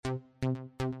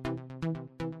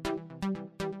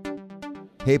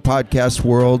Hey, podcast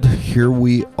world, here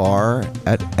we are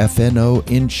at FNO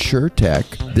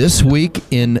InsurTech this week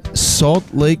in Salt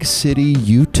Lake City,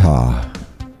 Utah.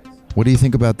 What do you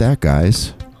think about that,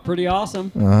 guys? Pretty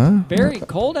awesome. Very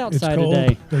cold outside It's cold.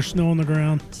 today. There's snow on the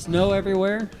ground. Snow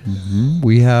everywhere.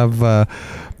 We have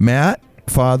Matt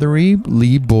Fothery,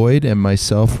 Lee Boyd, and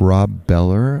myself, Rob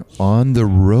Beller, on the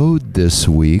road this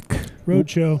week.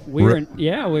 Roadshow. We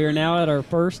are now at our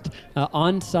first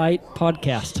on-site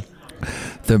podcast.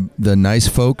 The nice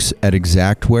folks at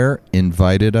Exactware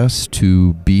invited us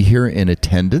to be here in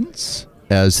attendance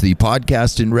as the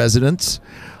podcast in residence,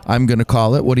 I'm going to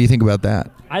call it. What do you think about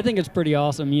that? I think it's pretty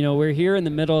awesome. You know, we're here in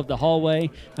the middle of the hallway.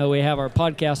 We have our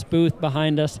podcast booth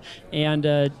behind us,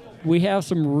 and we have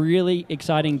some really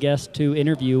exciting guests to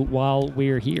interview while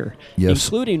we're here,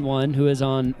 including one who is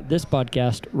on this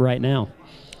podcast right now.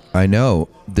 I know.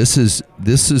 This is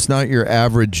not your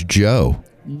average Joe.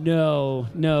 No.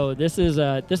 This is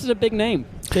a big name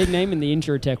in the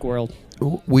InsurTech world.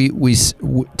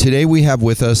 Today we have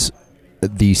with us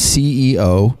the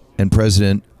CEO and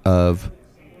president of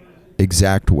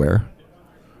Exactware,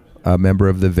 a member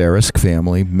of the Verisk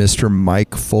family, Mr.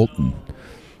 Mike Fulton.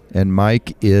 And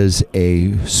Mike is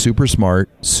a super smart,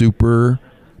 super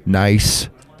nice,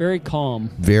 very calm,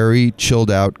 very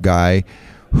chilled out guy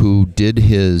who did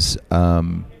his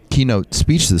keynote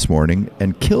speech this morning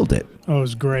and killed it. Oh, it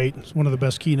was great. It's one of the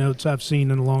best keynotes I've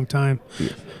seen in a long time.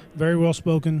 Very well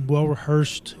spoken, well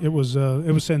rehearsed. It was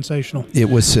sensational. It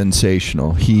was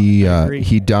sensational. He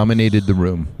dominated the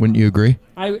room. Wouldn't you agree?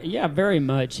 Yeah, very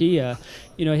much. He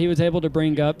was able to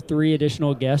bring up 3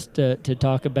 additional guests to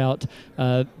talk about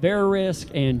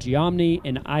Verisk and Geomni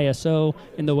and ISO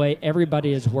and the way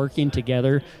everybody is working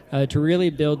together to really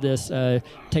build this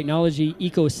technology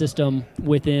ecosystem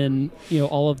within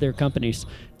all of their companies.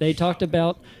 They talked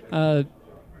about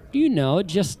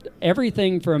just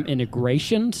everything from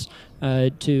integrations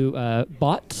to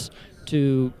bots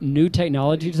to new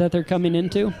technologies that they're coming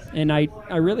into. And I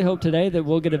really hope today that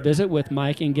we'll get a visit with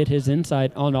Mike and get his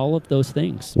insight on all of those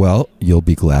things. Well, you'll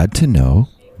be glad to know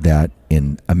that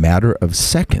in a matter of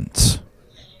seconds,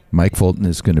 Mike Fulton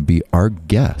is going to be our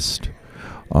guest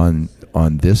on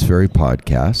this very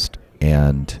podcast,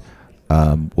 and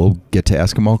we'll get to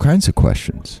ask him all kinds of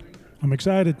questions. I'm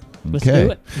excited. Let's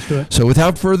do it. So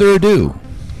without further ado,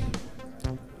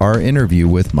 our interview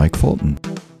with Mike Fulton.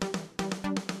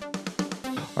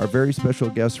 Our very special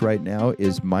guest right now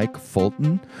is Mike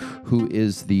Fulton, who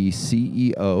is the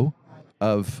CEO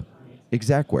of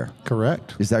Exactware.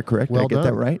 Correct. Is that correct? Well Did I get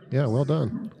done. that right? Yeah, well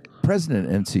done. President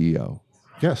and CEO.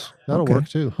 Yes, that'll Okay. work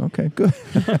too. Okay, good.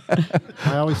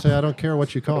 I always say I don't care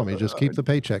what you call me, just keep the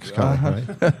paychecks coming,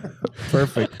 right?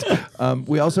 Perfect.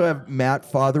 We also have Matt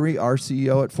Fothery, our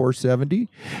CEO at 470,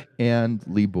 and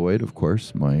Lee Boyd, of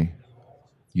course, my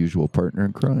usual partner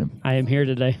in crime. I am here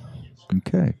today.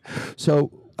 Okay.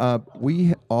 So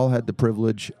we all had the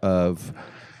privilege of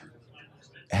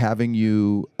having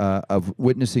you, of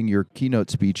witnessing your keynote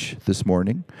speech this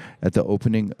morning at the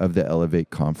opening of the Elevate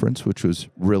conference, which was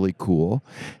really cool.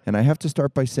 And I have to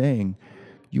start by saying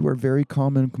you were very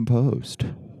calm and composed.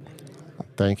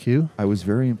 Thank you. I was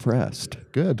very impressed.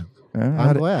 Good. How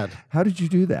I'm did- glad. How did you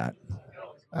do that?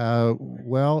 I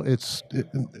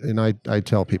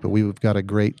tell people we've got a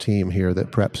great team here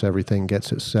that preps everything,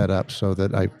 gets it set up so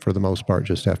that I, for the most part,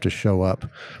 just have to show up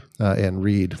and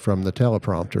read from the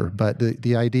teleprompter. But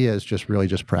the idea is just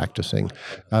practicing.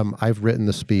 I've written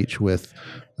the speech with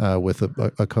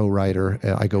a co-writer.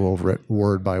 I go over it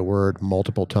word by word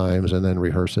multiple times and then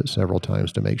rehearse it several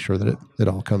times to make sure that it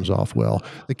all comes off well.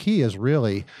 The key is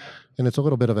really, and it's a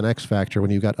little bit of an X factor when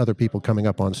you've got other people coming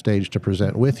up on stage to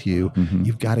present with you,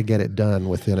 you've got to get it done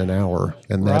within an hour.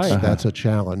 And that's a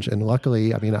challenge. And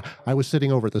luckily, I was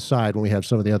sitting over at the side when we had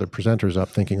some of the other presenters up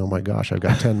thinking, oh my gosh, I've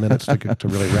got 10 minutes to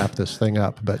really wrap this thing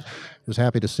up. But I was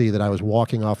happy to see that I was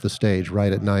walking off the stage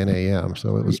right at 9 a.m.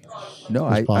 So it was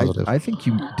positive. I think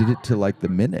you did it to like the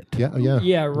minute. Yeah,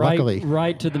 Luckily.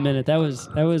 right to the minute. That was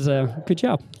a good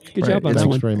job. Good Right. job on It's that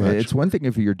Thanks one. very much. It's one thing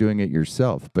if you're doing it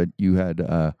yourself, but you had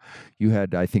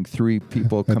I think 3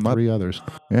 people And come up. 3 others.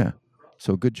 Yeah.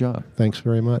 So good job. Thanks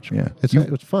very much. Yeah.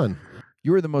 It was fun.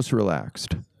 You were the most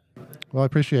relaxed. Well, I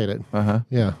appreciate it. Uh-huh.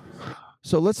 Yeah.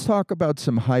 So let's talk about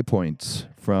some high points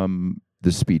from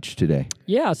the speech today.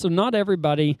 Yeah, so not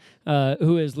everybody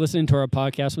who is listening to our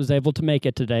podcast was able to make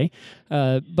it today.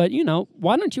 But,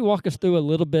 why don't you walk us through a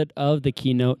little bit of the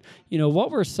keynote? What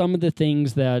were some of the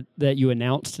things that you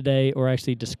announced today or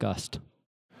actually discussed?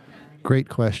 Great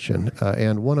question.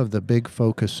 And one of the big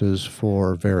focuses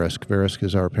for Verisk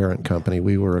is our parent company.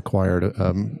 We were acquired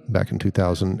back in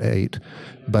 2008.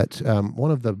 But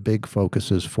one of the big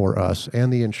focuses for us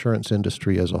and the insurance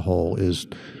industry as a whole is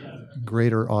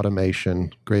greater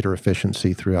automation, greater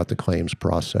efficiency throughout the claims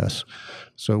process.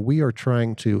 So we are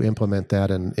trying to implement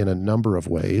that in a number of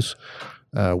ways.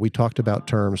 We talked about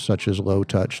terms such as low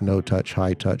touch, no touch,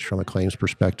 high touch from a claims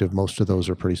perspective. Most of those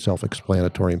are pretty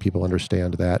self-explanatory and people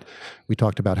understand that. We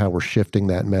talked about how we're shifting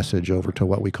that message over to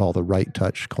what we call the right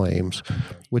touch claims,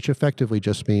 which effectively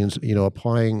just means,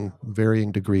 applying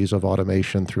varying degrees of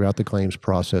automation throughout the claims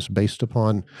process based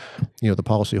upon, the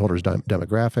policyholder's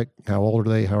demographic, how old are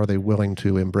they, how are they willing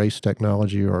to embrace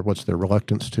technology, or what's their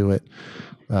reluctance to it.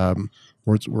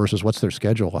 Versus what's their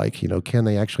schedule like? Can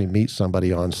they actually meet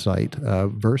somebody on site?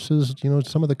 Versus,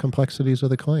 some of the complexities of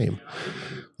the claim.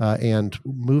 And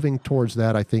moving towards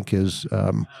that, I think, is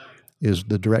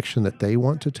the direction that they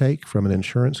want to take from an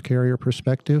insurance carrier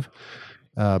perspective.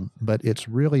 But it's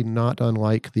really not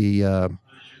unlike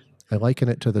I liken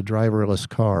it to the driverless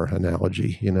car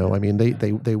analogy. I mean,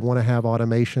 they want to have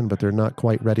automation, but they're not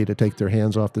quite ready to take their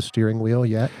hands off the steering wheel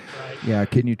yet. Yeah,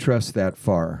 can you trust that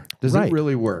far? Does it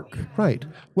really work? Right.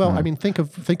 Well, I mean, think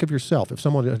of yourself. If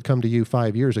someone had come to you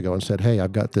 5 years ago and said, "Hey,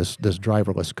 I've got this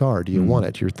driverless car. Do you want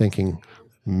it?" You're thinking,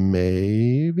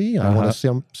 maybe I want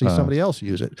to see somebody else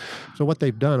use it. So what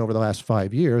they've done over the last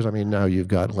 5 years, I mean, now you've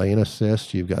got lane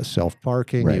assist, you've got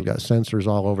self-parking, you've got sensors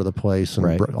all over the place,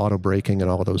 and auto braking and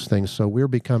all of those things. So we're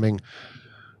becoming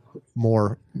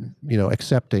more,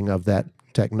 accepting of that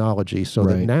technology, so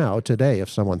that now, today, if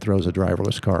someone throws a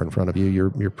driverless car in front of you,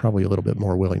 you're probably a little bit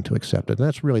more willing to accept it. And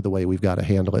that's really the way we've got to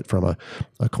handle it from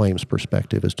a claims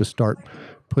perspective, is to start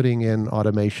putting in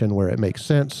automation where it makes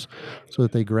sense, so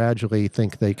that they gradually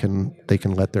think they can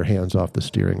let their hands off the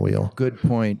steering wheel. Good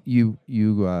point. You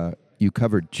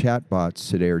covered chatbots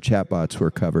today, or chatbots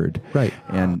were covered. Right.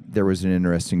 And there was an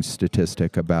interesting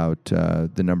statistic about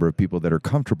the number of people that are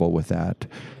comfortable with that,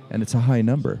 and it's a high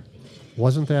number.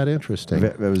 Wasn't that interesting?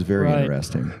 That was very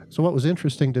interesting. So what was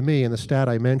interesting to me, and the stat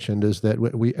I mentioned, is that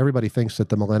everybody thinks that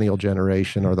the millennial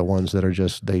generation are the ones that are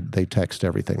just, they text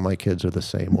everything. My kids are the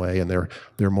same way, and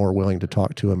they're more willing to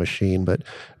talk to a machine. But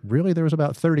really, there was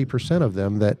about 30% of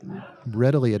them that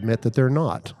readily admit that they're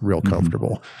not real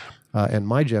comfortable. And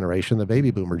my generation, the baby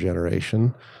boomer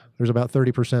generation, there's about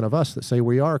 30% of us that say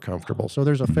we are comfortable. So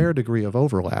there's a fair degree of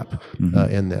overlap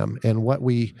in them. And when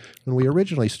we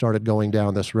originally started going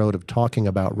down this road of talking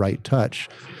about right touch,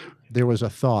 there was a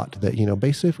thought that,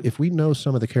 basically, if we know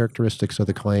some of the characteristics of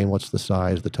the claim, what's the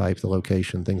size, the type, the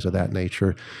location, things of that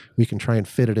nature, we can try and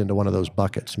fit it into one of those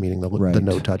buckets, meaning the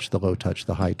no touch, the low touch,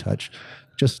 the high touch.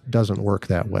 It just doesn't work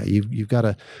that way. You've got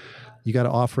to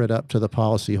offer it up to the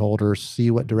policyholder,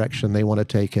 see what direction they want to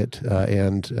take it,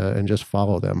 and just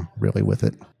follow them really with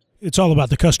it. It's all about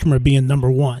the customer being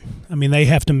number one. I mean, they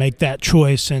have to make that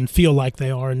choice and feel like they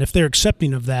are. And if they're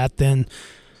accepting of that, then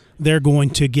they're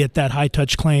going to get that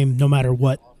high-touch claim no matter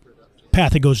what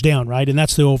path it goes down, right? And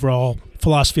that's the overall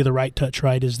philosophy of the right touch,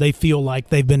 right, is they feel like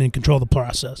they've been in control of the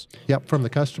process. Yep, from the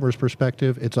customer's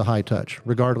perspective, it's a high touch,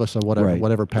 regardless of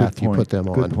whatever path you put them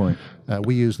on. Good point.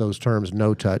 We use those terms,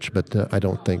 no touch, but I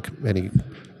don't think any...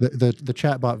 The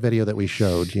chatbot video that we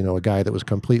showed, a guy that was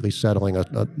completely settling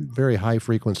a very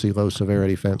high-frequency,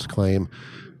 low-severity fence claim,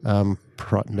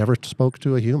 never spoke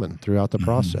to a human throughout the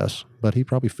process, but he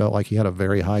probably felt like he had a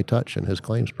very high touch in his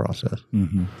claims process.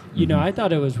 I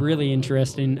thought it was really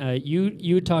interesting.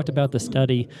 You talked about the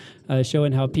study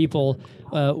showing how people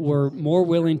were more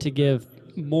willing to give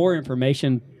more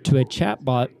information to a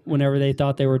chatbot whenever they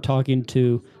thought they were talking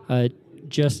to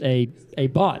just a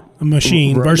bot. A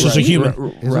machine versus a human.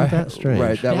 Isn't that strange?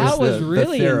 Right. That was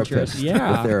really the therapist. interesting.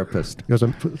 Yeah. The therapist. It was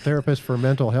a therapist for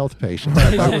mental health patients.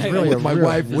 That was really My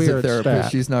wife is a weird therapist.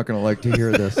 stat. She's not going to like to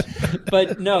hear this.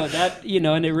 But no, that,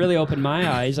 and it really opened my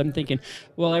eyes. I'm thinking,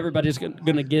 well, everybody's going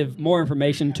to give more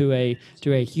information to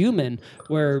a human,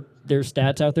 where there's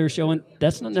stats out there showing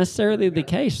that's not necessarily the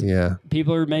case. Yeah.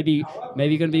 People are maybe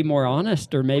going to be more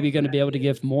honest, or maybe going to be able to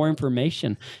give more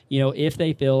information, if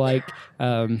they feel like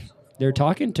they're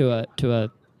talking to a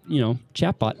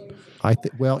chatbot.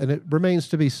 And it remains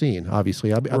to be seen,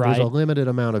 obviously. There's a limited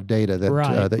amount of data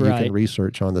that you can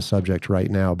research on the subject right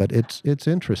now, but it's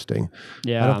interesting.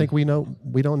 Yeah. I don't think we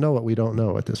don't know what we don't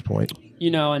know at this point.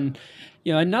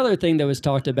 Another thing that was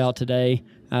talked about today,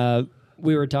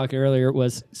 we were talking earlier,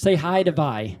 was say hi to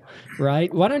Vi,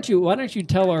 right? Why don't you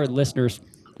tell our listeners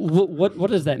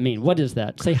What does that mean? What is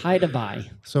that? Say hi to Vi.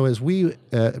 So as we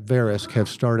at Verisk have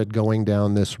started going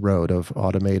down this road of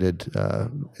automated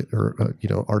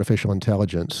artificial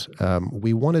intelligence,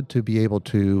 we wanted to be able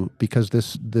to, because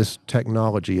this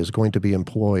technology is going to be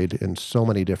employed in so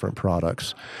many different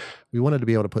products, we wanted to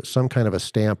be able to put some kind of a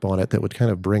stamp on it that would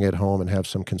kind of bring it home and have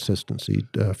some consistency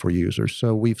for users.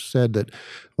 So we've said that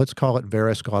let's call it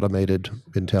Verisk Automated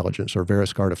Intelligence or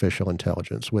Verisk Artificial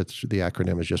Intelligence, which the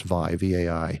acronym is just VAI,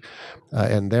 V-A-I.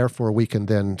 And therefore, we can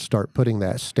then start putting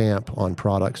that stamp on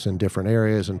products in different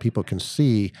areas, and people can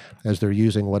see as they're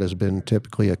using what has been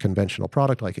typically a conventional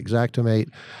product like Xactimate,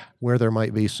 where there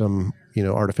might be some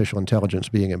artificial intelligence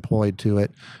being employed to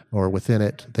it or within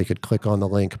it. They could click on the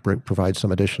link, provide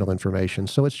some additional information.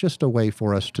 So it's just a way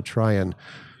for us to try and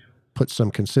put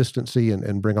some consistency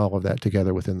and bring all of that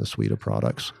together within the suite of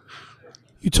products.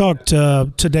 You talked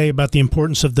today about the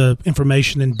importance of the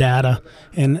information and data,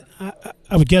 and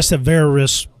I would guess that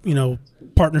Verisk,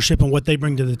 partnership and what they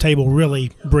bring to the table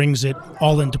really brings it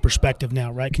all into perspective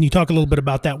now, right? Can you talk a little bit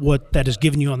about that, what that has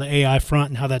given you on the AI front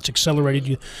and how that's accelerated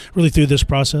you really through this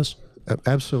process?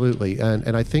 Absolutely.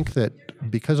 And I think that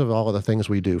because of all of the things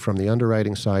we do, from the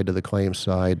underwriting side to the claims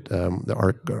side,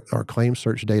 our claim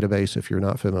search database, if you're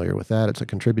not familiar with that, it's a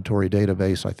contributory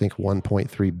database, I think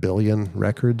 1.3 billion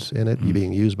records in it,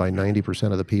 being used by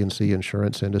 90% of the P&C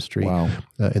insurance industry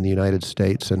in the United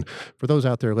States. And for those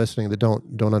out there listening that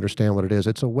don't understand what it is,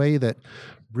 it's a way that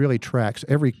really tracks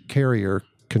every carrier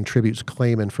contributes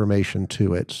claim information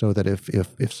to it, so that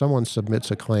if someone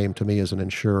submits a claim to me as an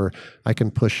insurer, I can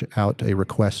push out a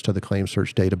request to the claim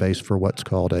search database for what's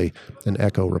called an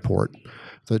echo report.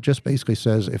 So it just basically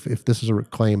says if this is a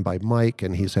claim by Mike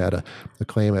and he's had a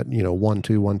claim at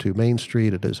 1212 Main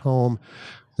Street at his home,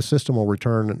 the system will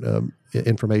return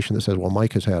information that says, well,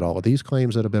 Mike has had all of these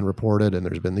claims that have been reported, and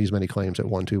there's been these many claims at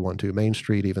 1212 Main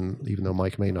Street, even though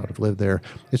Mike may not have lived there.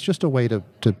 It's just a way to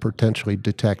potentially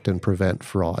detect and prevent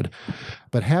fraud.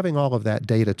 But having all of that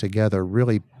data together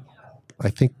really, I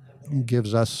think,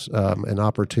 gives us an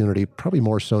opportunity, probably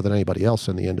more so than anybody else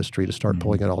in the industry, to start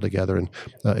pulling it all together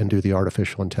and do the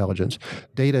artificial intelligence.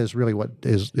 Data is really what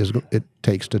it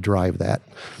takes to drive that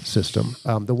system.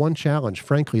 The one challenge,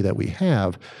 frankly, that we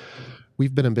have,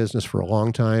 we've been in business for a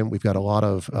long time. We've got a lot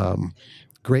of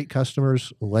great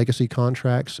customers, legacy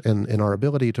contracts, and our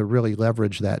ability to really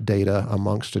leverage that data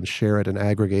amongst and share it and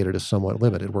aggregate it is somewhat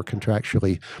limited. We're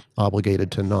contractually obligated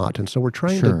to not. And so we're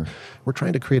trying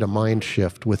to create a mind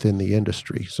shift within the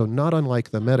industry. So not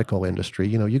unlike the medical industry,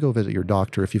 you go visit your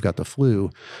doctor if you've got the flu,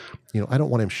 I don't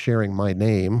want him sharing my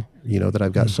name, that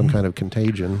I've got some kind of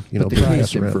contagion, but the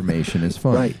case information is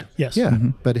fine. Right. Yes. Yeah.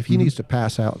 But if he needs to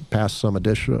pass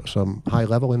some high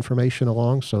level information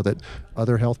along so that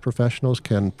other health professionals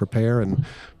can prepare and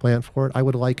plan for it, I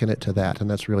would liken it to that. And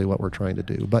that's really what we're trying to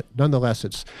do. But nonetheless,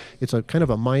 it's a kind of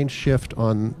a mind shift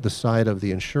on the side of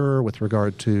the insurer with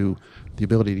regard to the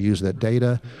ability to use that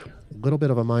data. A little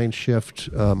bit of a mind shift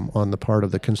on the part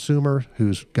of the consumer,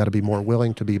 who's got to be more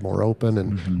willing to be more open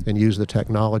and use the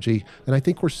technology. And I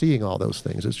think we're seeing all those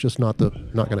things. It's just not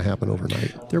going to happen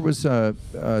overnight. There was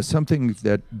something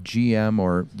that GM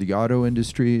or the auto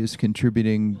industry is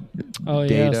contributing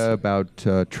data about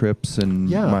trips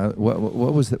and what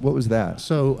was that? What was that?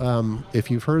 So if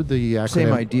you've heard the acronym,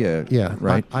 same idea,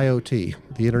 right? IoT,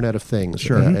 the Internet of Things,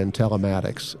 and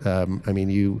telematics.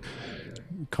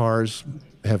 Cars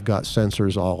have got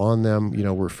sensors all on them.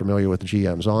 We're familiar with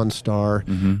GM's OnStar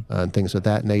and things of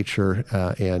that nature.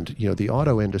 And the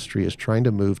auto industry is trying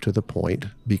to move to the point,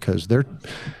 because they're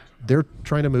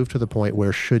trying to move to the point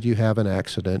where, should you have an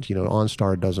accident,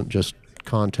 OnStar doesn't just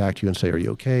contact you and say, are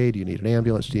you okay? Do you need an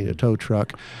ambulance? Do you need a tow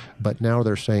truck? But now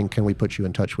they're saying, can we put you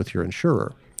in touch with your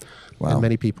insurer? Wow. And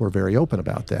many people are very open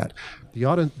about that. The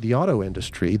auto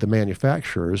industry, the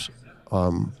manufacturers,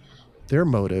 their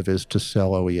motive is to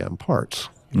sell OEM parts.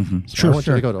 So I want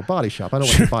you to go to a body shop. I don't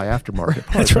want you to buy aftermarket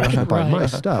parts. I want you to buy my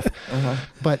stuff.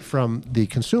 But from the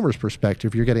consumer's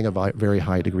perspective, you're getting a very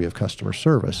high degree of customer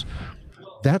service.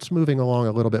 That's moving along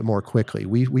a little bit more quickly.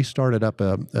 We started up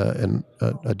a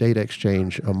data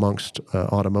exchange amongst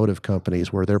automotive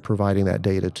companies where they're providing that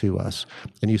data to us.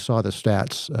 And you saw the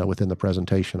stats within the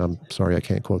presentation. I'm sorry, I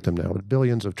can't quote them now, but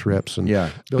billions of trips and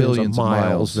billions of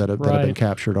miles that have been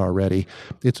captured already.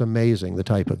 It's amazing, the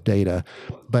type of data.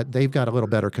 But they've got a little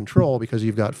better control because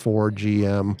you've got Ford,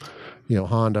 GM,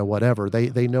 Honda, whatever.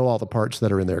 They know all the parts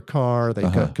that are in their car.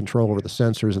 They've got control over the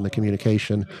sensors and the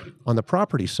communication. On the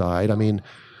property side,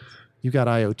 you've got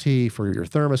IoT for your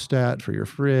thermostat, for your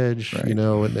fridge,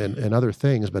 and other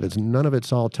things, but none of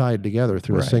it's all tied together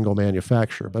through a single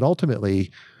manufacturer. But ultimately,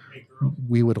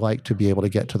 we would like to be able to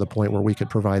get to the point where we could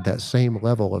provide that same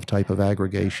level of type of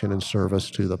aggregation and service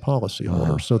to the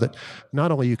policyholder, so that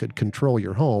not only you could control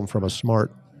your home from a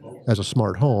smart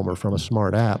home or from a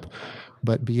smart app,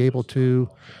 but be able to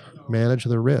manage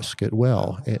the risk as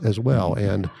well.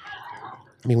 And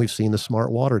I mean, we've seen the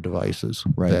smart water devices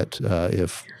that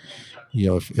if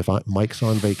Mike's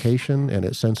on vacation and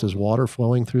it senses water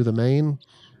flowing through the main,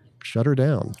 shut her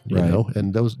down, you know,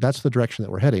 and that's the direction that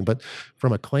we're heading. But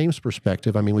from a claims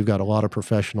perspective, I mean, we've got a lot of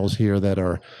professionals here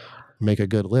that make a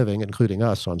good living, including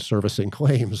us, on servicing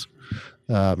claims.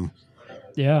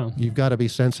 You've got to be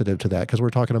sensitive to that, because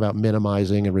we're talking about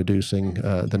minimizing and reducing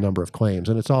the number of claims,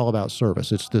 and it's all about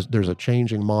service. There's a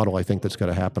changing model, I think, that's got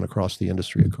to happen across the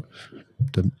industry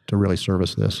to really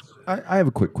service this. I have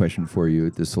a quick question for you.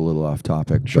 This is a little off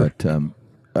topic,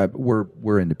 but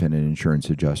we're independent insurance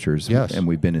adjusters, and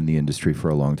we've been in the industry for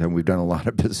a long time. We've done a lot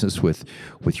of business with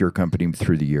your company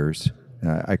through the years.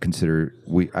 I'm sure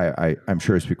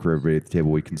I speak for everybody at the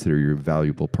table. We consider you a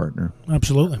valuable partner.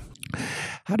 Absolutely.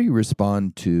 How do you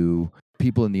respond to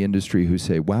people in the industry who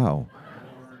say, "Wow,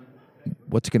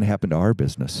 what's going to happen to our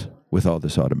business with all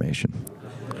this automation?"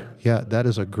 Yeah, that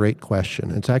is a great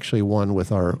question. It's actually one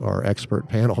with our expert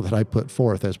panel that I put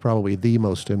forth as probably the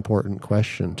most important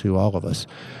question to all of us.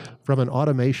 From an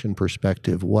automation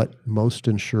perspective, what most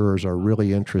insurers are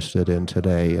really interested in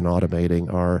today in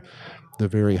automating are the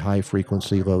very high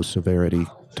frequency, low severity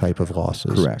type of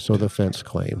losses. Correct. So the fence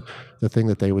claim, the thing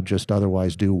that they would just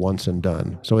otherwise do once and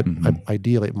done. So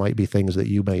ideally, it might be things that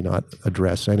you may not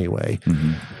address anyway.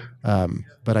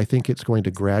 But I think it's going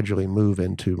to gradually move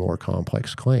into more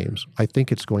complex claims. I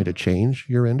think it's going to change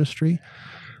your industry.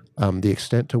 The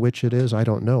extent to which it is, I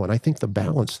don't know. And I think the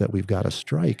balance that we've got to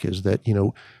strike is that,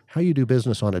 how you do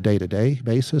business on a day-to-day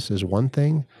basis is one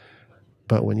thing.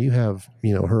 But when you have,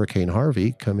 Hurricane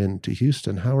Harvey come into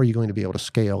Houston, how are you going to be able to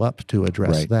scale up to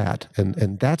address that?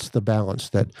 And that's the balance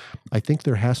that I think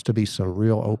there has to be some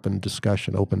real open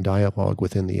discussion, open dialogue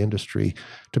within the industry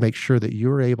to make sure that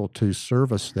you're able to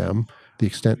service them the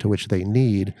extent to which they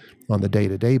need on the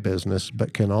day-to-day business,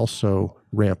 but can also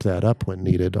ramp that up when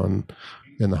needed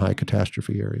in the high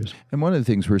catastrophe areas. And one of the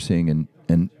things we're seeing,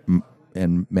 and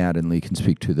Matt and Lee can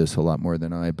speak to this a lot more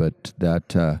than I, but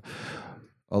that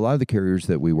a lot of the carriers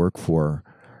that we work for,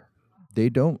 they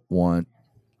don't want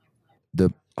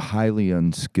the highly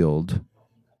unskilled,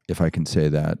 if I can say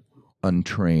that,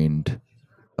 untrained,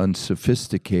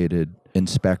 unsophisticated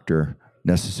inspector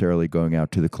necessarily going out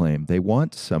to the claim. They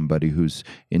want somebody who's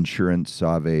insurance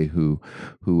savvy, who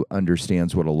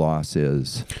understands what a loss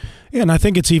is. Yeah, and I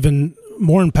think it's even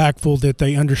more impactful that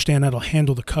they understand how to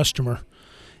handle the customer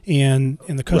and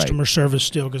the customer service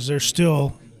still, because there's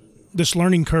still this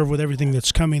learning curve with everything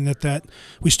that's coming, that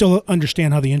we still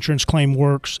understand how the insurance claim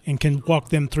works and can walk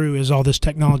them through as all this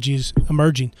technology is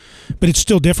emerging. But it's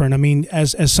still different. I mean,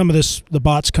 as some of the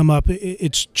bots come up,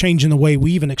 it's changing the way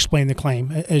we even explain the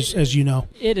claim, as you know.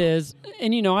 It is.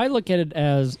 And, I look at it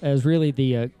as really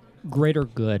the greater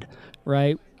good,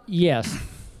 right? Yes,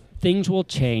 things will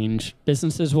change.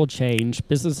 Businesses will change.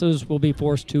 Businesses will be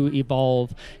forced to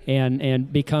evolve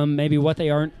and become maybe what they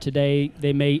aren't today.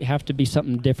 They may have to be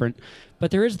something different.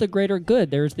 But there is the greater good.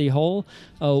 There's the whole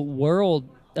world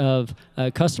of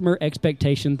customer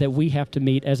expectation that we have to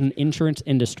meet as an insurance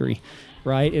industry,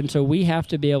 right? And so we have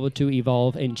to be able to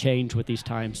evolve and change with these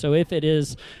times. So if it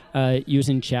is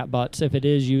using chatbots, if it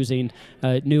is using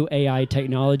new AI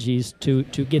technologies to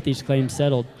get these claims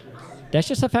settled, that's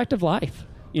just a fact of life.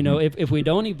 If we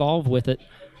don't evolve with it,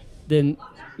 then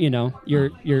you're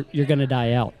going to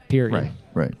die out. Period.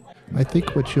 Right. I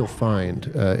think what you'll find,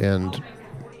 and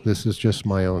this is just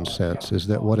my own sense, is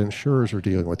that what insurers are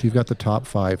dealing with, you've got the top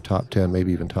 5, top 10,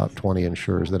 maybe even top 20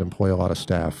 insurers that employ a lot of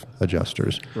staff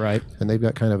adjusters. Right. And they've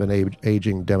got kind of an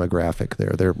aging demographic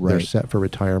there. They're set for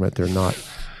retirement. They're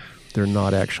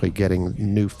not actually getting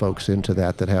new folks into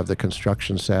that have the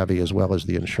construction savvy as well as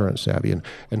the insurance savvy.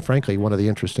 And frankly, one of the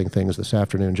interesting things this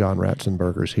afternoon, John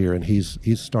Ratzenberger's here, and he's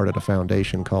started a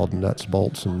foundation called Nuts,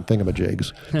 Bolts, and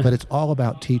Thingamajigs. But it's all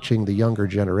about teaching the younger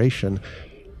generation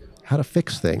how to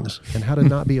fix things and how to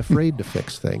not be afraid to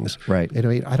fix things. Right.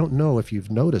 And I don't know if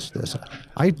you've noticed this.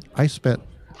 I spent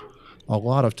a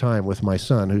lot of time with my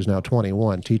son, who's now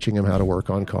 21, teaching him how to work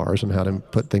on cars and how to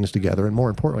put things together, and more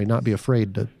importantly, not be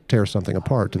afraid to tear something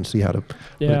apart and see how to put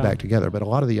it back together. But a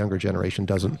lot of the younger generation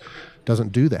doesn't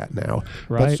do that now.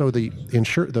 Right. But so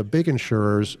the big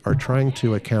insurers are trying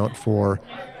to account for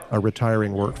a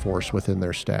retiring workforce within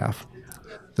their staff.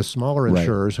 The smaller Right.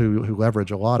 insurers who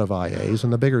leverage a lot of IAs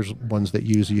and the bigger ones that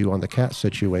use you on the cat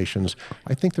situations,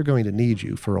 I think they're going to need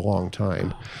you for a long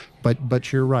time.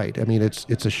 But you're right. I mean,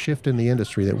 it's a shift in the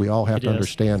industry that we all have It to is.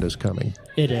 understand is coming.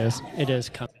 It is. It is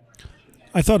coming.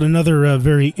 I thought another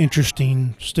very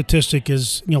interesting statistic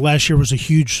is, last year was a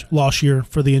huge loss year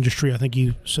for the industry. I think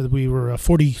you said we were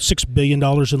 $46 billion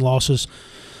in losses.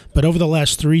 But over the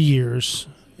last 3 years,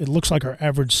 it looks like our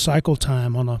average cycle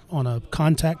time on a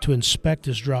contact to inspect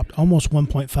has dropped almost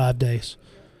 1.5 days.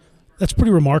 That's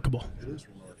pretty remarkable.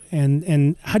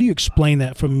 And how do you explain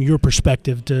that from your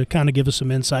perspective to kind of give us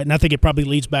some insight? And I think it probably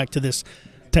leads back to this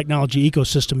technology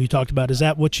ecosystem you talked about. Is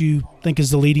that what you think is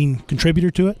the leading contributor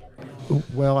to it?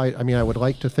 Well, I mean, I would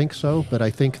like to think so, but I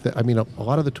think that, a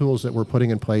lot of the tools that we're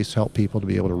putting in place help people to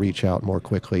be able to reach out more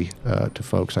quickly to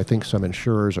folks. I think some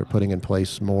insurers are putting in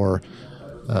place more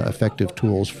effective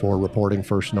tools for reporting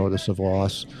first notice of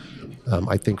loss.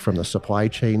 I think from the supply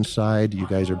chain side, you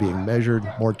guys are being measured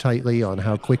more tightly on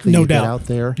how quickly you get out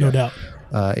there. No doubt.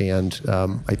 And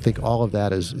I think all of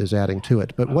that is adding to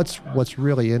it. But what's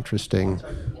really interesting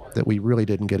that we really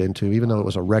didn't get into, even though it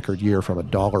was a record year from a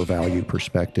dollar value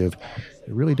perspective,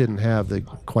 it really didn't have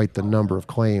quite the number of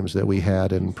claims that we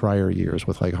had in prior years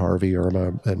with like Harvey,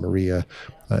 Irma, and Maria,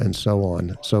 and so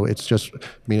on. So it's just,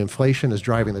 inflation is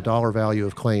driving the dollar value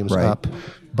of claims Right. up,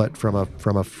 but from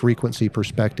a frequency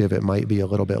perspective, it might be a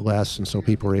little bit less, and so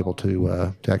people are able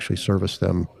to actually service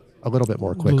them a little bit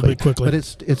more quickly. little bit quickly. But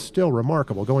it's still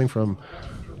remarkable going from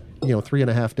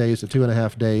 3.5 days to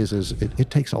 2.5 days it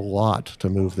takes a lot to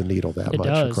move the needle that It much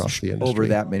does. across the industry. Over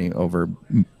that many,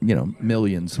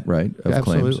 millions, right, of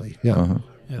Absolutely, claims. yeah. Uh-huh.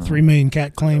 Yeah, 3 million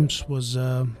cat claims was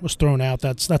thrown out.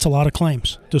 That's a lot of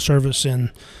claims to service in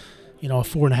a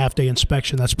 4.5 day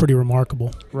inspection. That's pretty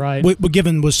remarkable. Right. But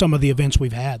given with some of the events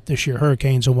we've had this year,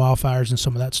 hurricanes and wildfires and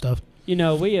some of that stuff.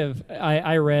 We have.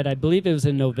 I read. I believe it was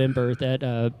in November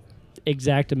that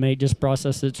Xactimate just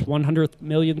processed its 100th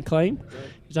million claim.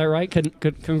 Is that right?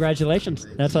 Congratulations.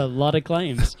 That's a lot of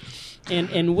claims.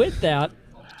 And with that,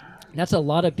 that's a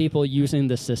lot of people using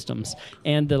the systems.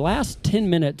 And the last 10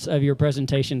 minutes of your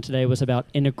presentation today was about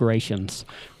integrations,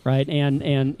 right?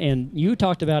 And you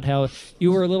talked about how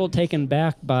you were a little taken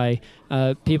back by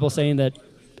people saying that,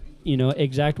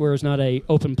 Xactware is not a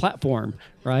open platform,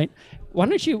 right? Why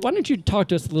don't you talk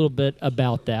to us a little bit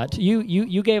about that?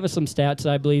 You gave us some stats.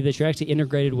 I believe that you're actually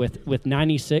integrated with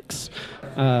 96.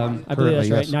 I believe that's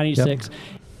right, yes. 96.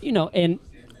 Yep. And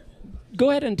go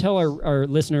ahead and tell our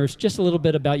listeners just a little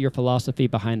bit about your philosophy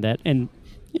behind that, and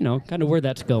kind of where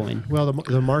that's going. Well,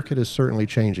 the market is certainly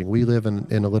changing. We live in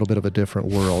a little bit of a different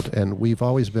world, and we've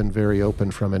always been very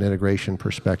open from an integration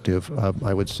perspective.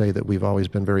 I would say that we've always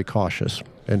been very cautious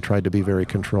and tried to be very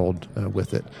controlled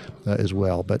with it as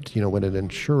well. But, when an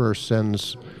insurer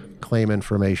sends claim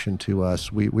information to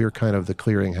us, we're kind of the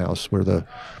clearinghouse.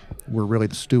 We're really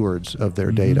the stewards of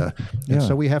their data. Yeah. And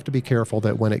so we have to be careful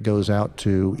that when it goes out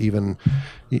to, even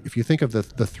if you think of the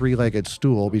three-legged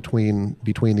stool between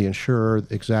the insurer,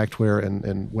 Xactware,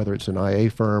 and whether it's an IA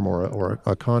firm or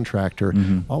a contractor,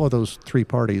 all of those three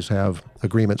parties have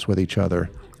agreements with each other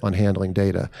on handling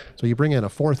data. So you bring in a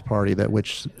fourth party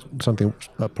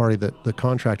a party that the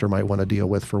contractor might want to deal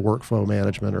with for workflow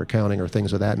management or accounting or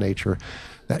things of that nature.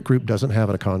 That group doesn't have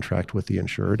a contract with the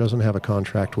insurer, doesn't have a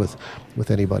contract with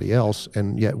anybody else,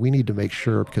 and yet we need to make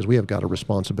sure, because we have got a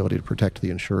responsibility to protect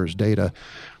the insurer's data,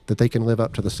 that they can live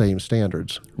up to the same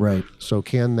standards. Right. So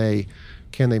can they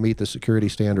meet the security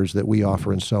standards that we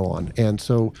offer and so on? And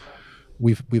so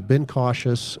we've been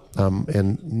cautious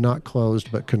and not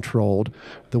closed but controlled.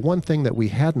 The one thing that we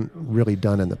hadn't really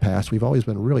done in the past, we've always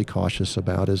been really cautious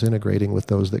about, is integrating with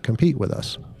those that compete with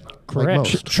us. Like Correct.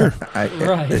 most. Sure.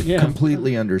 Right, yeah.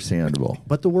 Completely understandable.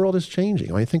 But the world is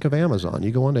changing. Think of Amazon.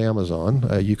 You go onto Amazon,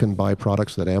 you can buy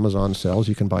products that Amazon sells.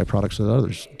 You can buy products that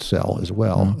others sell as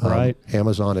well. Right.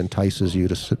 Amazon entices you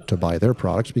to buy their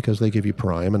products because they give you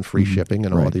Prime and free shipping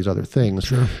and all of these other things.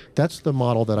 Sure. That's the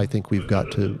model that I think we've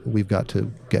got to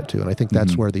get to, and I think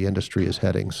that's where the industry is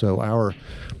heading. So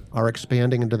our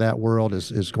expanding into that world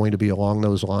is going to be along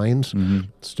those lines.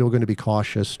 Still going to be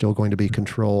cautious, still going to be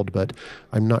controlled, but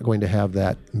I'm not going to have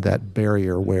that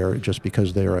barrier where just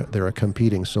because they're a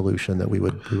competing solution that we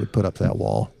would put up that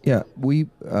wall. Yeah, we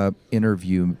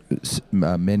interview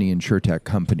many insurtech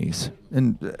companies,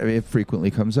 and it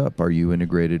frequently comes up: are you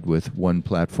integrated with one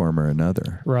platform or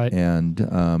another? Right.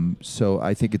 And so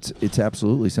I think it's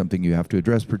absolutely something you have to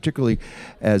address, particularly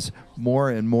as more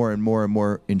and more and more and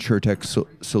more insurtech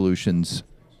solutions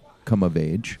come of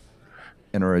age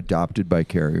and are adopted by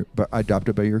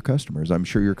your customers. I'm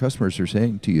sure your customers are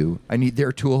saying to you, "I need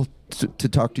their tool to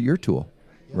talk to your tool."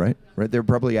 Right. They're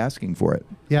probably asking for it.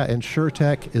 Yeah,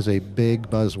 InsurTech is a big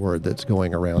buzzword that's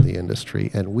going around the industry.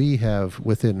 And we have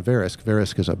within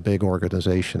Verisk is a big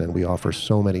organization and we offer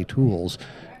so many tools.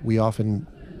 We often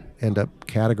end up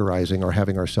categorizing or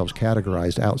having ourselves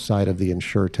categorized outside of the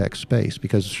InsurTech space,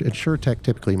 because InsurTech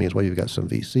typically means, well, you've got some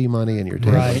VC money and you're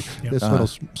taking this little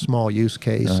small use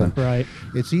case. And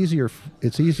it's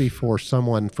easy for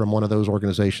someone from one of those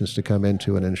organizations to come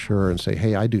into an insurer and say,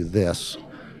 hey, I do this.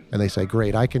 And they say,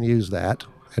 great, I can use that.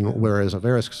 And whereas a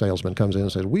Verisk salesman comes in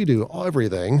and says, we do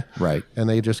everything. Right. And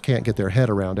they just can't get their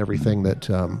head around everything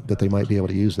that they might be able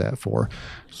to use that for.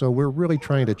 So we're really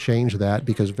trying to change that,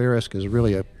 because Verisk is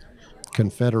really a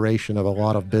confederation of a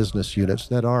lot of business units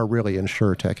that are really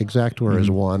InsurTech. Xactware is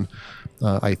one,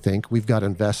 I think. We've got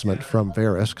investment from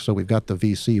Verisk, so we've got the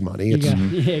VC money. It's,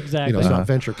 exactly. It's not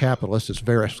venture capitalists, it's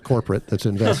Verisk corporate that's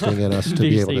investing in us to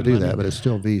be able to do that, but it's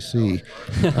still VC.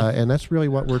 And that's really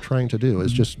what we're trying to do,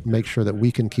 is just make sure that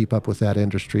we can keep up with that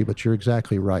industry. But you're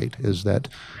exactly right, is that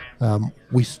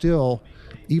we still,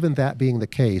 even that being the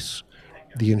case,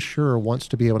 the insurer wants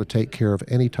to be able to take care of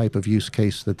any type of use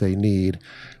case that they need.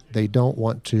 They don't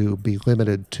want to be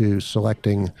limited to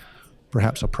selecting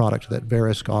perhaps a product that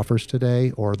Verisk offers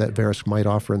today or that Verisk might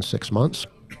offer in 6 months.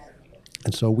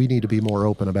 And so we need to be more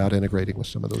open about integrating with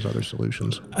some of those other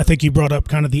solutions. I think you brought up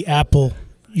kind of the Apple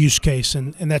use case,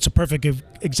 and that's a perfect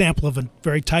example of a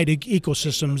very tight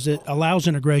ecosystem that allows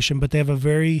integration, but they have a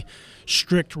very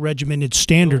strict regimented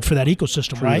standard for that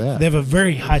ecosystem, True right? that. They have a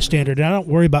very high standard. And I don't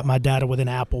worry about my data within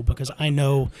Apple, because I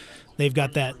know they've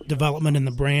got that development and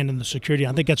the brand and the security.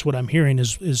 I think that's what I'm hearing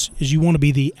is you want to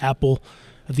be the Apple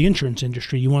of the insurance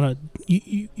industry. You want to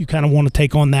you kind of want to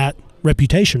take on that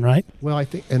reputation, right? Well, I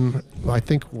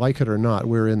think like it or not,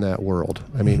 we're in that world.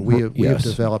 I mean, we have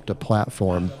developed a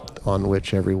platform on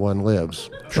which everyone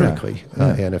lives, frankly.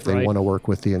 And if they want to work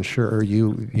with the insurer,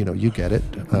 you get it.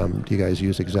 You guys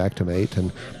use Xactimate,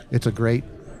 and it's a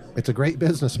great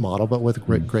business model, but with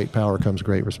great power comes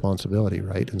great responsibility,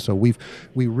 right? And so we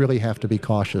really have to be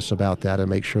cautious about that and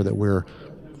make sure that we're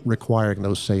requiring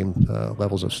those same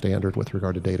levels of standard with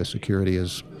regard to data security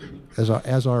as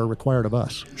are required of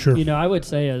us. Sure. I would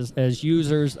say as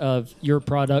users of your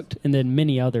product and then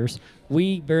many others,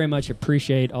 we very much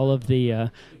appreciate all of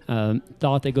the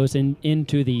thought that goes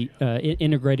into the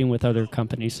integrating with other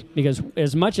companies. Because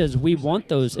as much as we want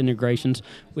those integrations,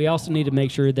 we also need to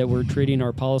make sure that we're treating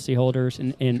our policyholders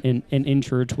and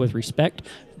insureds with respect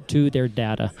to their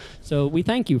data. So we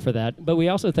thank you for that, but we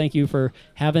also thank you for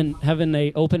having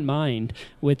a open mind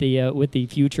with the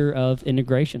future of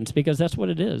integrations, because that's what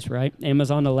it is, right?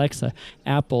 Amazon Alexa,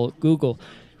 Apple, Google.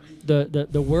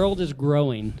 The world is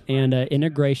growing, and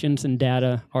integrations and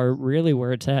data are really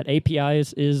where it's at.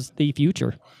 APIs is the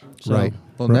future. So, right.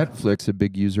 Well, Netflix, a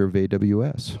big user of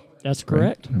AWS. That's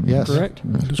correct. Right? Yes. Correct.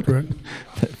 That's correct.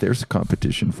 There's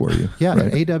competition for you. Yeah,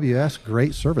 right? and AWS,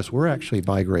 great service. We're actually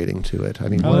migrating to it. I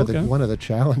mean, one of the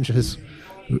challenges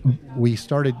we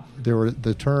started, there were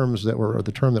the term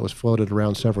that was floated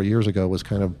around several years ago was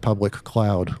kind of public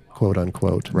cloud, quote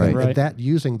unquote. Right. And that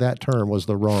using that term was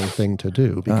the wrong thing to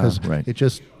do, because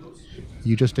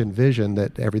you just envision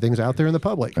that everything's out there in the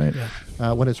public, right.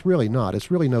 When it's really not. It's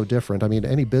really no different. I mean,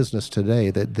 any business today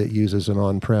that uses an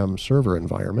on-prem server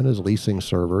environment is leasing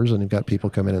servers, and you've got people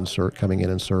coming in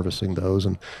and servicing those.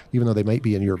 And even though they might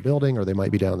be in your building or they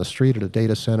might be down the street at a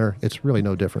data center, it's really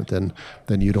no different than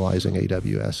utilizing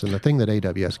AWS. And the thing that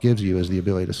AWS gives you is the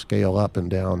ability to scale up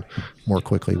and down more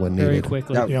quickly when needed. Very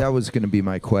quickly. That was going to be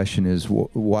my question: is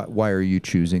why are you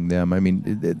choosing them? I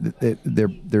mean,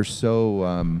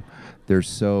 they're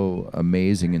so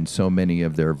amazing in so many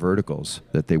of their verticals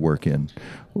that they work in.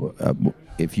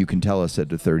 If you can tell us at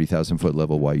the 30,000-foot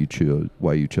level why you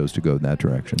chose to go in that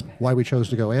direction. Why we chose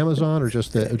to go Amazon, or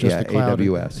just the cloud?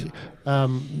 AWS.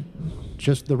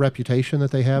 Just the reputation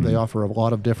that they have. They offer a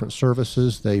lot of different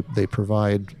services. They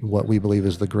provide what we believe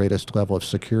is the greatest level of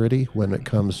security when it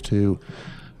comes to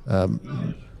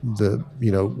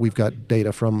we've got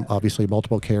data from obviously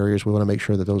multiple carriers. We want to make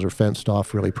sure that those are fenced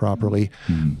off really properly,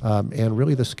 and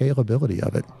really the scalability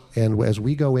of it. And as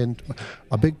we go in,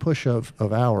 a big push of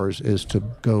ours is to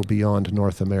go beyond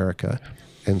North America.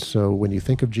 And so when you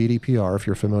think of GDPR, if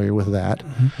you're familiar with that,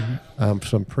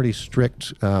 some pretty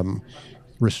strict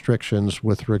restrictions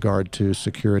with regard to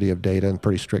security of data and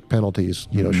pretty strict penalties,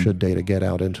 should data get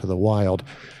out into the wild.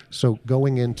 So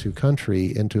going into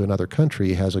another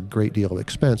country has a great deal of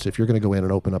expense if you're going to go in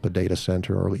and open up a data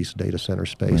center or lease data center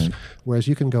space. Right. Whereas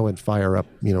you can go and fire up,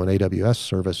 an AWS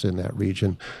service in that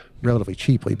region relatively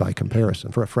cheaply by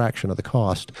comparison for a fraction of the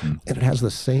cost, and it has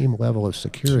the same level of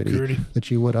security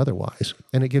that you would otherwise.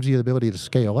 And it gives you the ability to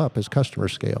scale up as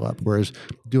customers scale up. Whereas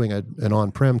doing an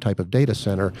on-prem type of data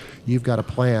center, you've got to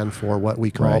plan for what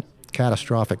we call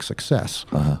catastrophic success.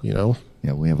 You know?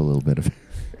 Yeah, we have a little bit of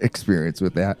experience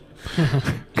with that.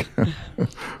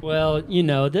 Well, you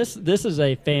know, this is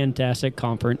a fantastic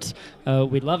conference.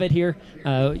 We love it here.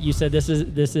 You said this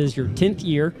is your 10th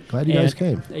year. Glad you guys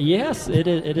came. Yes, it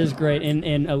is great,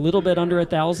 and a little bit under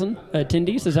 1,000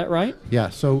 attendees. Is that right? Yeah.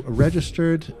 So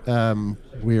registered,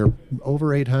 we're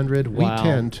over 800. We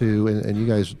tend to, and you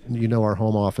guys, you know, our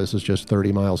home office is just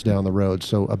 30 miles down the road.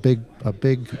 So a big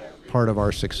part of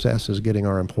our success is getting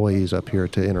our employees up here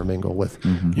to intermingle with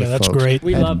Yeah, that's folks. great.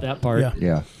 We love that part.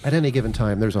 Yeah. At any given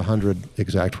time, there's 100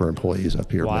 Exactware employees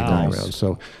up here Wow. going around.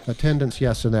 So attendance,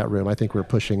 yes, in that room. I think we're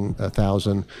pushing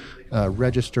 1,000.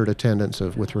 Registered attendance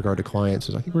with regard to clients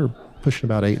is, I think we're pushing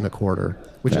about 8.25,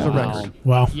 which is a record.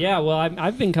 Wow. Yeah, well,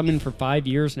 I've been coming for 5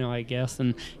 years now, I guess,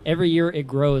 and every year it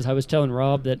grows. I was telling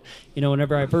Rob that, you know,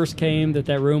 whenever I first came,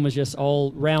 that room was just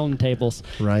all round tables.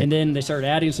 Right. And then they started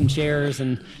adding some chairs,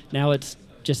 and now it's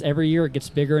just every year it gets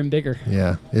bigger and bigger.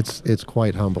 Yeah, it's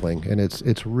quite humbling, and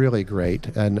it's really great.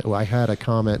 And I had a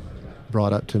comment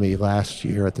brought up to me last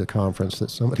year at the conference that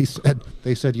somebody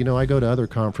said, you know, I go to other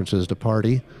conferences to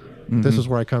party. This is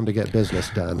where I come to get business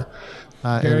done.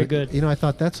 Very good. You know, I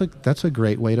thought that's a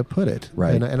great way to put it.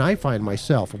 Right. And I find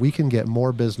myself, we can get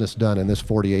more business done in this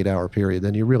 48-hour period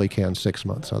than you really can 6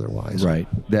 months otherwise. Right.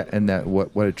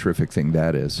 What a terrific thing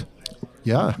that is.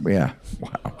 Yeah. Yeah.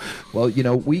 Wow. Well, you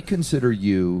know, we consider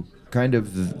you kind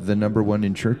of the number one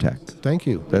InsurTech. Thank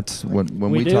you. That's when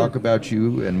We we do. talk about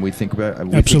you, and we think about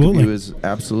we Absolutely. think of you as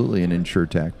absolutely an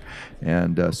InsurTech,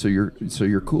 and so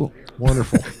you're cool.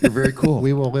 Wonderful. You're very cool.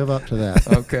 We will live up to that.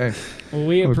 Okay. Well,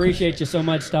 we appreciate you so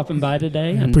much stopping by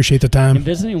today and Appreciate the and time.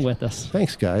 visiting with us.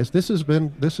 Thanks, guys. This has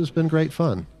been great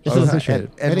fun. This I is- appreciate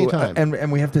it. Anytime.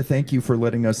 And we have to thank you for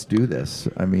letting us do this.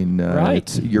 I mean, Right.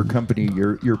 it's your company,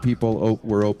 your people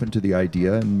were open to the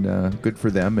idea, and good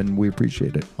for them, and we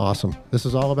appreciate it. Awesome. This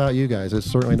is all about you guys. It's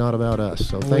certainly not about us.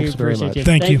 So We thanks very appreciate much. you.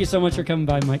 Thank you. you so much for coming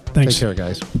by, Mike. Thanks. Take care,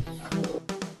 guys.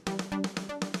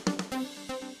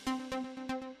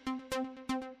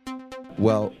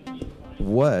 Well,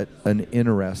 what an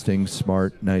interesting,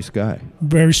 smart, nice guy.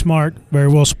 Very smart, very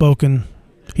well spoken.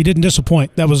 He didn't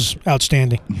disappoint. That was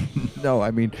outstanding. No,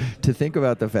 I mean, to think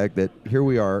about the fact that here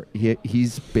we are,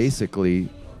 he's basically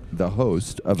the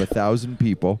host of 1,000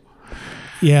 people.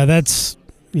 Yeah, that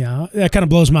kind of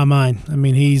blows my mind. I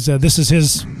mean, this is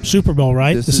his Super Bowl,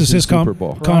 right? This is his Super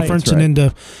Bowl. conference, Right. and then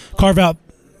to carve out,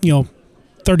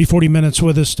 30, 40 minutes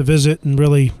with us to visit and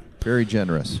really, Very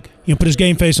generous. put his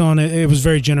game face on it. It was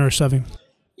very generous of him.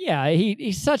 Yeah,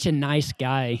 he's such a nice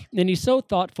guy, and he's so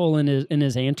thoughtful in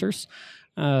his answers.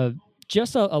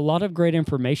 Just a lot of great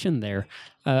information there.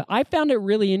 I found it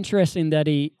really interesting that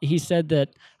he said that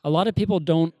a lot of people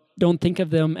don't think of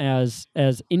them as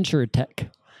InsurTech.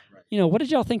 What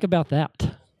did y'all think about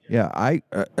that? Yeah,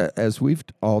 as we've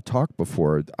all talked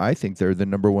before, I think they're the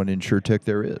number one InsurTech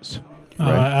there is.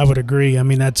 Right. I would agree. I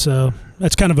mean, that's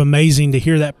kind of amazing to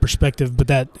hear that perspective. But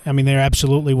they're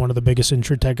absolutely one of the biggest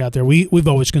InsurTech out there. We've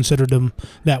always considered them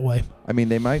that way. I mean,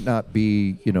 they might not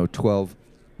be 12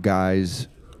 guys,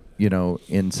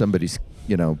 in somebody's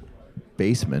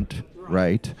basement,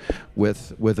 right,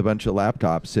 with a bunch of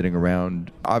laptops sitting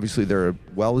around. Obviously, they're a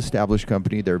well-established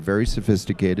company. They're very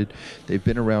sophisticated. They've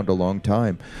been around a long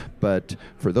time. But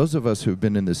for those of us who've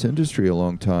been in this industry a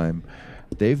long time,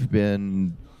 they've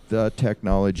been the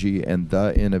technology and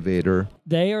the innovator.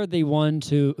 They are the ones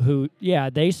who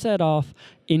they set off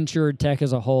InsurTech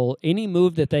as a whole. Any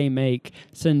move that they make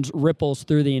sends ripples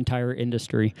through the entire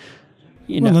industry.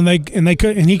 Well,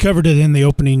 and he covered it in the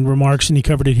opening remarks, and he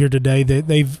covered it here today.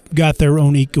 They've got their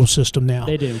own ecosystem now.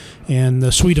 They do, and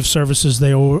the suite of services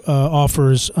they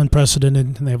offer is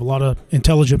unprecedented. And they have a lot of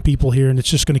intelligent people here, and it's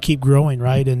just going to keep growing,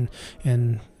 right?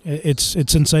 And it's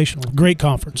sensational. Great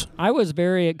conference. I was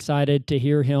very excited to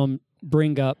hear him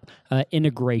bring up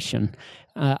integration.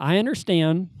 I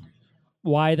understand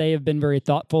why they have been very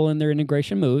thoughtful in their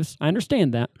integration moves. I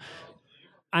understand that.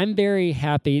 I'm very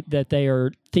happy that they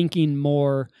are thinking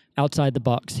more outside the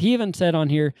box. He even said on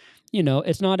here,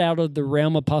 it's not out of the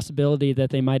realm of possibility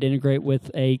that they might integrate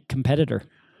with a competitor.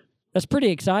 That's pretty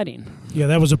exciting. Yeah,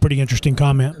 that was a pretty interesting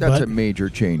comment. That's a major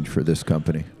change for this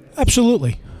company.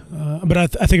 Absolutely. But I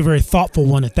think a very thoughtful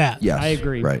one at that. Yes, I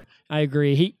agree. Right. I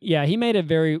agree. He made it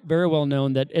very, very well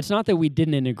known that it's not that we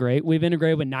didn't integrate. We've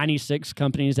integrated with 96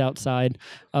 companies outside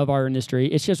of our industry.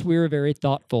 It's just we were very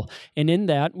thoughtful, and in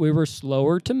that we were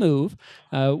slower to move.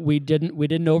 We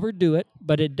didn't overdo it,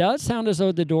 but it does sound as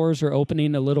though the doors are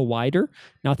opening a little wider.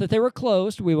 Not that they were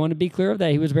closed. We want to be clear of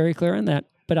that. He was very clear on that,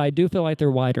 but I do feel like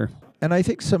they're wider. And I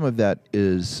think some of that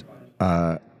is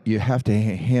you have to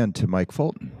hand to Mike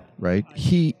Fulton, right?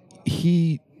 He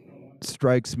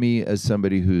strikes me as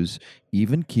somebody who's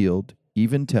even-keeled,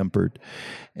 even-tempered,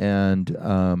 and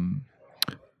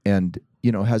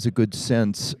has a good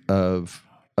sense of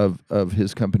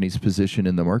his company's position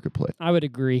in the marketplace. I would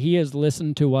agree. He has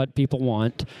listened to what people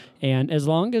want, and as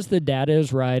long as the data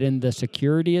is right and the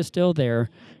security is still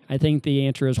there, I think the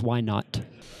answer is why not.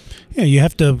 Yeah, you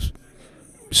have to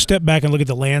step back and look at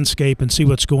the landscape and see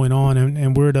what's going on,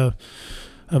 and we're at a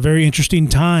very interesting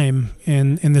time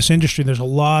in this industry. There's a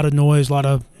lot of noise, a lot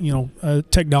of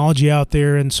technology out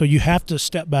there, and so you have to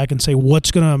step back and say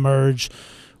what's going to emerge,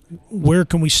 where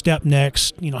can we step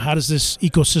next, how does this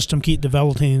ecosystem keep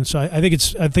developing. So I think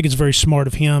it's very smart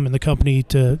of him and the company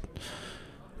to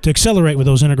accelerate with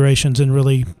those integrations and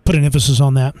really put an emphasis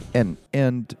on that.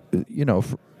 And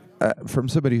from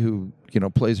somebody who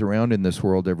plays around in this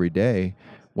world every day,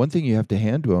 one thing you have to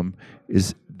hand to them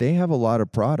is they have a lot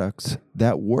of products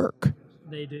that work.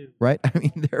 They do. Right? I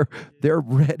mean, they're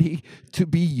ready to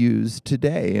be used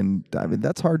today, and I mean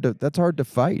that's hard to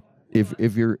fight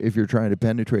if you're trying to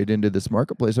penetrate into this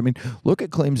marketplace. I mean, look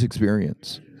at Claims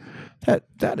Experience.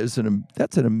 That's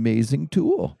an amazing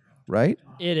tool, right?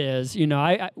 It is.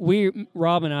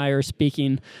 Rob and I are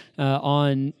speaking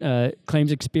on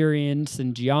Claims Experience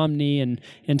and Geomni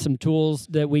and some tools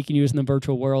that we can use in the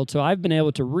virtual world. So I've been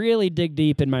able to really dig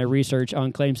deep in my research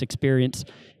on Claims Experience.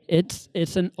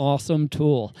 It's an awesome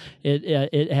tool.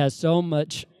 It has so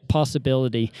much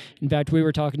possibility. In fact, we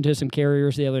were talking to some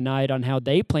carriers the other night on how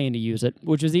they plan to use it,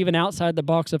 which is even outside the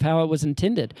box of how it was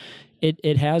intended.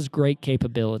 It has great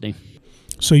capability.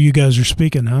 So you guys are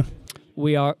speaking, huh?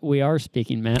 We are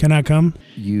speaking, Matt. Can I come?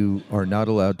 You are not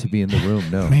allowed to be in the room,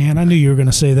 no. Man, I knew you were going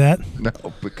to say that. No,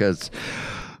 because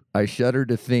I shudder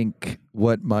to think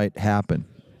what might happen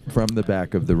from the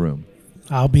back of the room.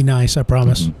 I'll be nice, I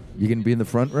promise. You can be in the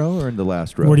front row or in the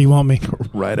last row? Where do you want me?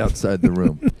 Right outside the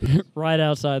room. Right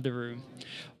outside the room.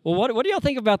 Well, what do y'all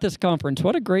think about this conference?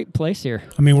 What a great place here.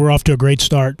 I mean, we're off to a great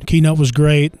start. Keynote was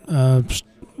great.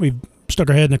 We've stuck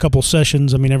our head in a couple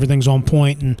sessions. I mean, everything's on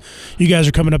point, and you guys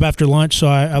are coming up after lunch, so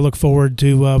I look forward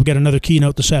to we've got another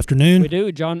keynote this afternoon. We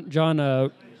do. John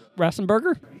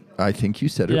Rassenberger? I think you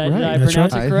said it right. Did I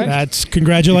pronounce it correct? That's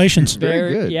congratulations.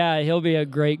 Very good. Yeah, he'll be a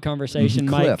great conversation.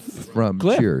 Cliff from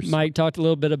Cheers. Mike talked a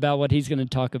little bit about what he's going to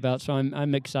talk about, so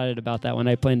I'm excited about that one.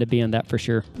 I plan to be in that for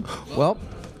sure. Well,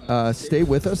 stay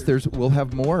with us. We'll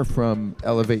have more from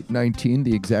Elevate 19,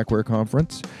 the Xactware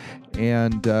conference,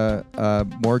 and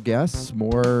more guests,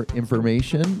 more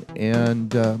information,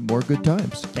 and more good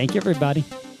times. Thank you, everybody.